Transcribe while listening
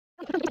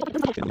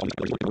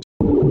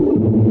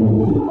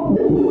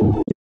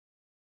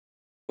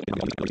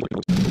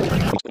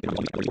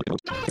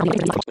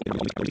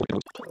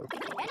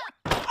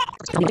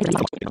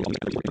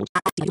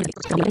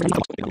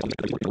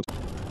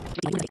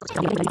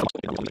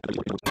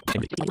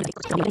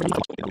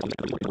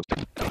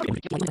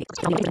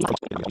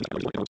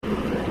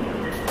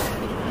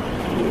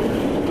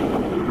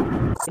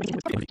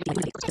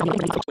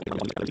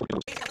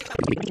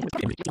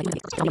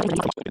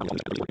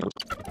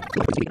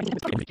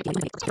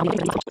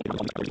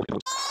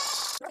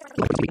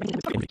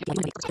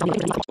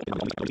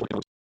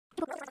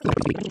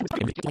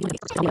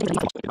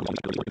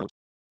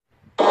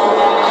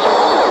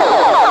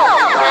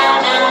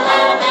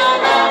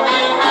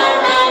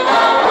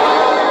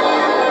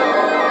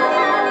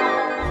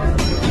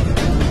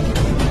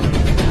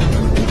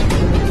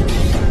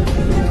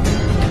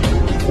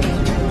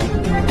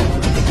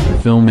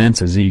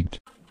Filmanza Zieged.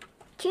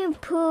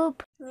 Cube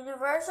Poop.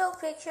 Universal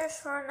Pictures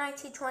for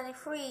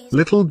 1923.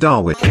 Little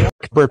Darwin.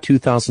 For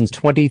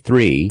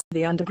 2023.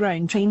 The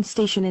underground train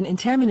station in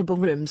interminable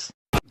rooms.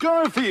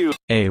 Garfield.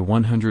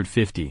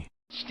 A150.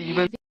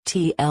 Steven.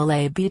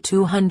 TLAB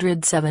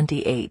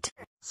 278.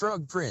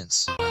 Frog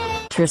Prince.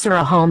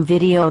 Trisera Home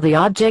Video, the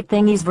Object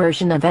Thingies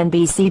version of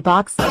NBC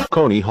Box.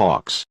 Coney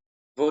Hawks.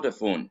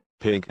 Vodafone.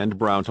 Pink and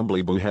Brown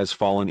Tumblyboo has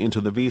fallen into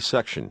the V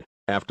section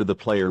after the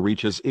player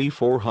reaches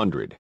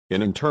E400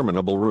 in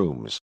interminable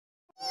rooms.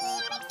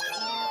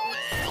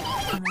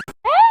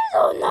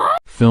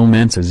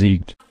 Filmanza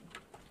Zieged.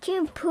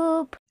 Cube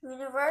Poop.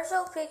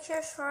 Universal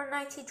Pictures for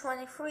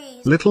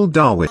 1923. Little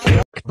Darwin.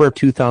 For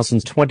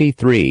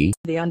 2023.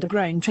 The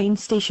underground train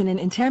station in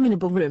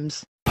interminable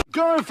rooms.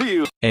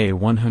 Garfield.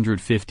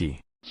 A150.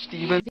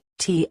 Steven.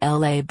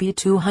 TLAB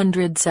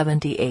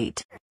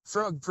 278.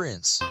 Frog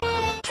Prince.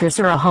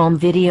 Trisera Home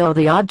Video,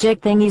 the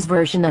Object Thingies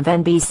version of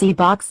NBC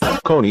Box.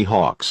 Coney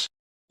Hawks.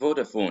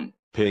 Vodafone.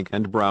 Pink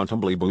and Brown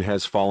Tumblyboo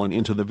has fallen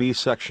into the V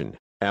section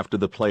after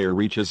the player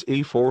reaches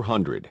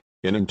E400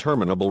 in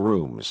interminable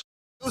rooms.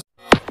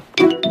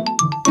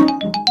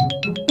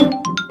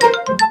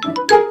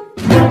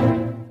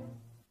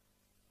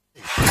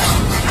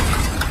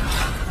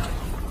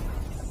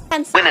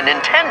 Win a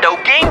Nintendo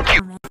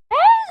GameCube.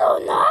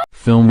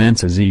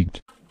 Filmanza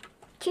Zieged.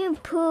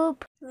 Cube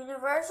Poop.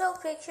 Universal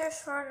Pictures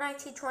for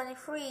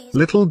 1923.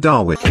 Little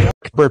Darwin.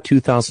 For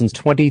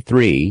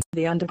 2023.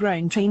 The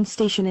underground train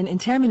station in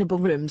interminable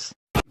rooms.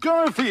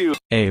 Garfield.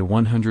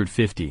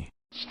 A150.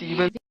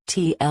 Steven.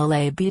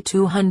 TLAB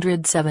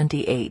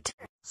 278.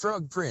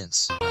 Frog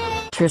Prince.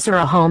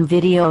 Trisera Home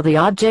Video, the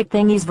Object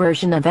Thingies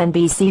version of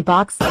NBC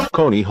Box.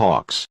 Coney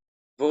Hawks.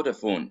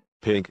 Vodafone.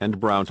 Pink and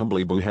Brown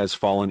Tumblyboo has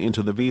fallen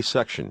into the V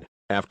section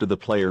after the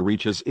player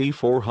reaches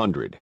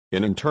E400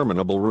 in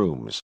interminable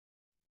rooms.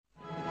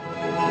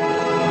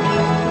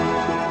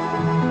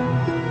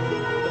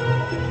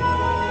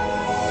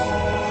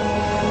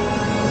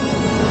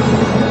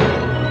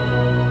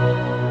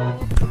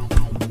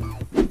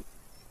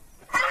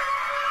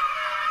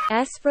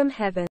 S from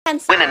Heaven.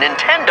 Win a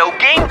Nintendo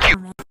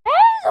GameCube.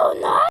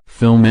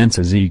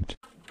 Filmanza Zieged.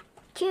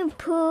 Cube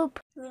Poop.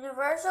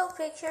 Universal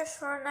Pictures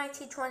for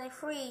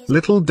 1923.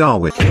 Little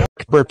Darwin.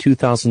 For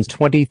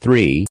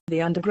 2023.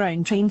 The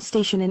underground train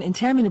station in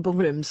interminable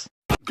rooms.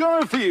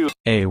 Garfield.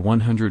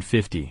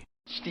 A150.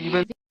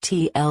 Steven.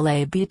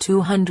 TLAB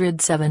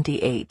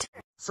 278.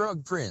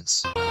 Frog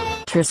Prince.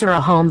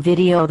 Trisera Home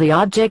Video, the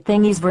Object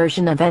Thingies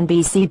version of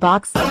NBC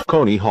Box.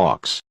 Coney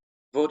Hawks.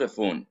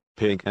 Vodafone.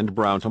 Pink and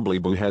Brown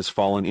Tumblyboo has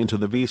fallen into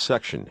the V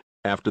section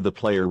after the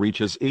player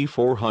reaches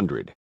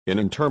E400 in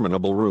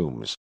interminable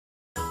rooms.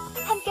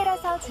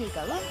 함께라서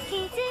즐거운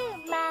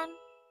퀴즈만.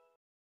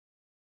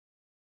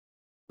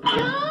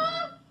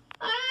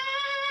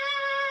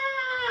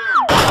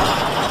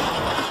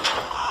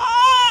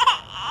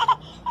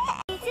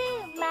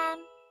 퀴즈만.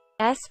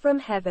 S from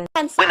Heaven.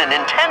 Win a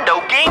Nintendo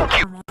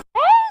GameCube.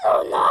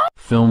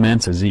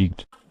 Filmanza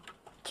Zieged.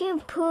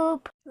 Cube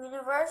Poop.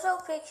 Universal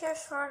Pictures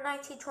for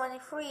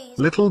 1923.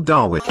 Little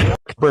Darwin.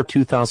 For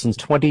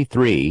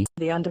 2023.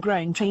 The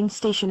underground train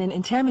station in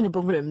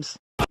interminable rooms.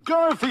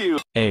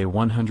 Garfield.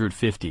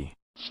 A150.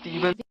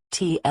 Steven.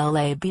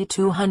 TLAB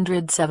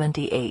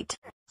 278.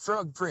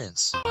 Frog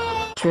Prince.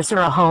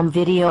 Trisera Home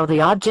Video,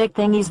 the Object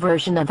Thingies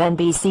version of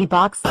NBC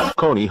Box.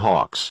 Coney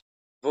Hawks.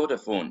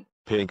 Vodafone.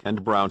 Pink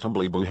and Brown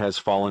Tumblyboo has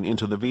fallen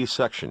into the V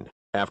section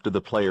after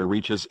the player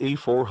reaches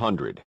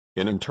E400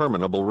 in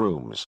interminable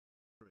rooms.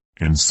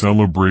 And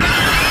celebrate.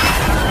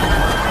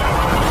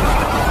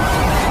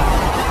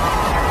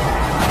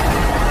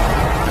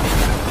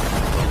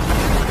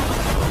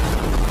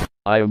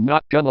 I am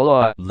not gonna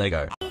lie.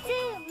 Lego.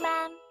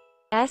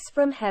 S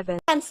from Heaven.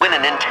 Win a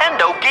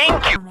Nintendo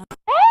GameCube.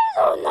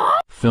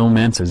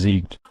 Filmanza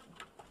Zieged.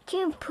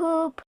 Cube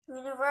Poop.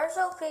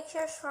 Universal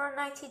Pictures for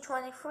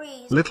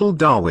 1923. Little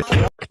Darwin.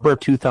 For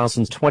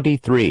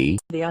 2023.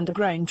 The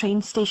underground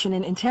train station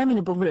in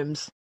interminable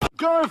rooms.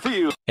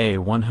 Garfield.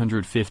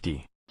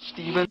 A150.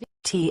 Steven.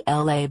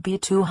 TLAB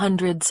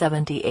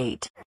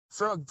 278.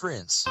 Frog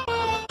Prince.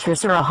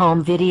 Trisera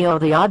Home Video,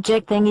 the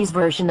Object Thingies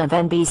version of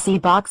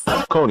NBC Box.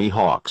 Coney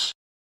Hawks.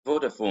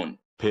 Vodafone.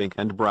 Pink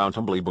and brown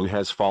Tumblyboo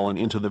has fallen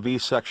into the V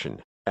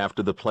section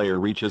after the player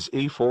reaches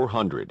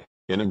E400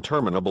 in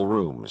interminable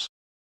rooms.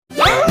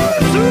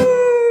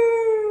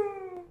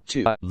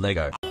 2.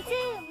 Lego.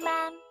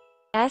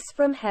 S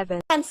from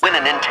heaven. Win a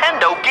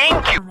Nintendo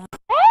GameCube.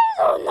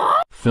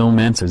 Phil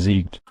Mansa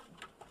Zieged.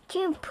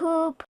 Cube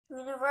Poop.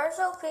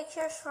 Universal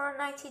Pictures for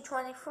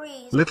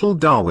 1923's Little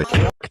Darwin.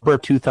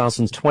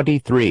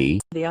 2023.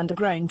 The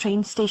underground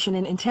train station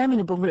in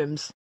interminable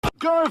rooms.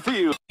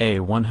 Garfield.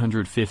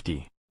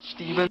 A150.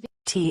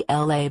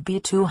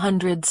 TLAB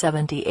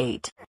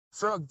 278.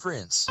 Frog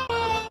Prince.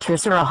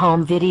 Trisera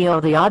Home Video,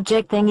 the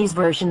Object Thingies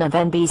version of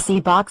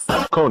NBC Box.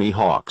 Coney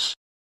Hawks.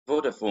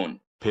 Vodafone.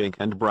 Pink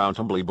and brown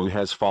Tumblyboo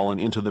has fallen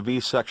into the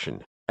V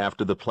section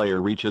after the player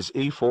reaches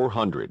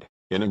E400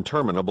 in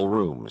interminable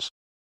rooms.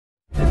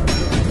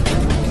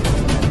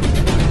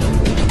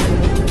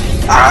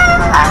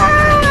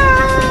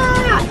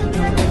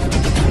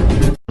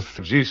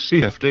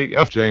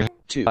 GCFDFJ.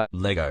 2.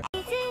 Lego.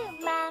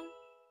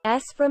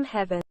 S from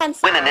heaven.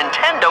 Win a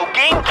Nintendo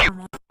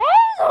GameCube.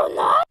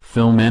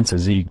 Phil Mansa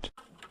Zieged.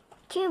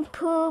 Cube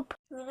Poop.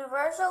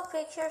 Universal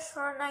Pictures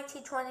for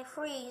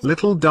 1923's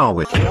Little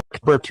Darwin.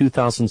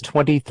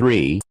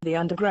 2023. The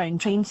underground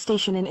train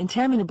station in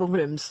interminable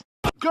rooms.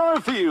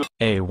 Garfield.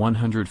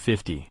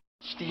 A150.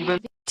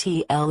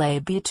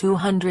 TLAB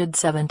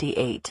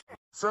 278.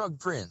 Frog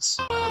Prince.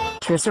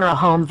 Trisera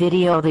Home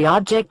Video, the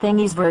Object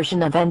Thingies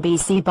version of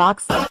NBC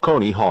Box.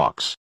 Coney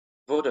Hawks.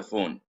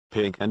 Vodafone.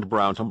 Pink and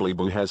brown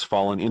Tumblyboo has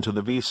fallen into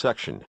the V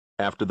section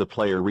after the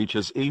player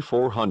reaches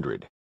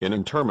E400 in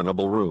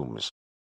interminable rooms.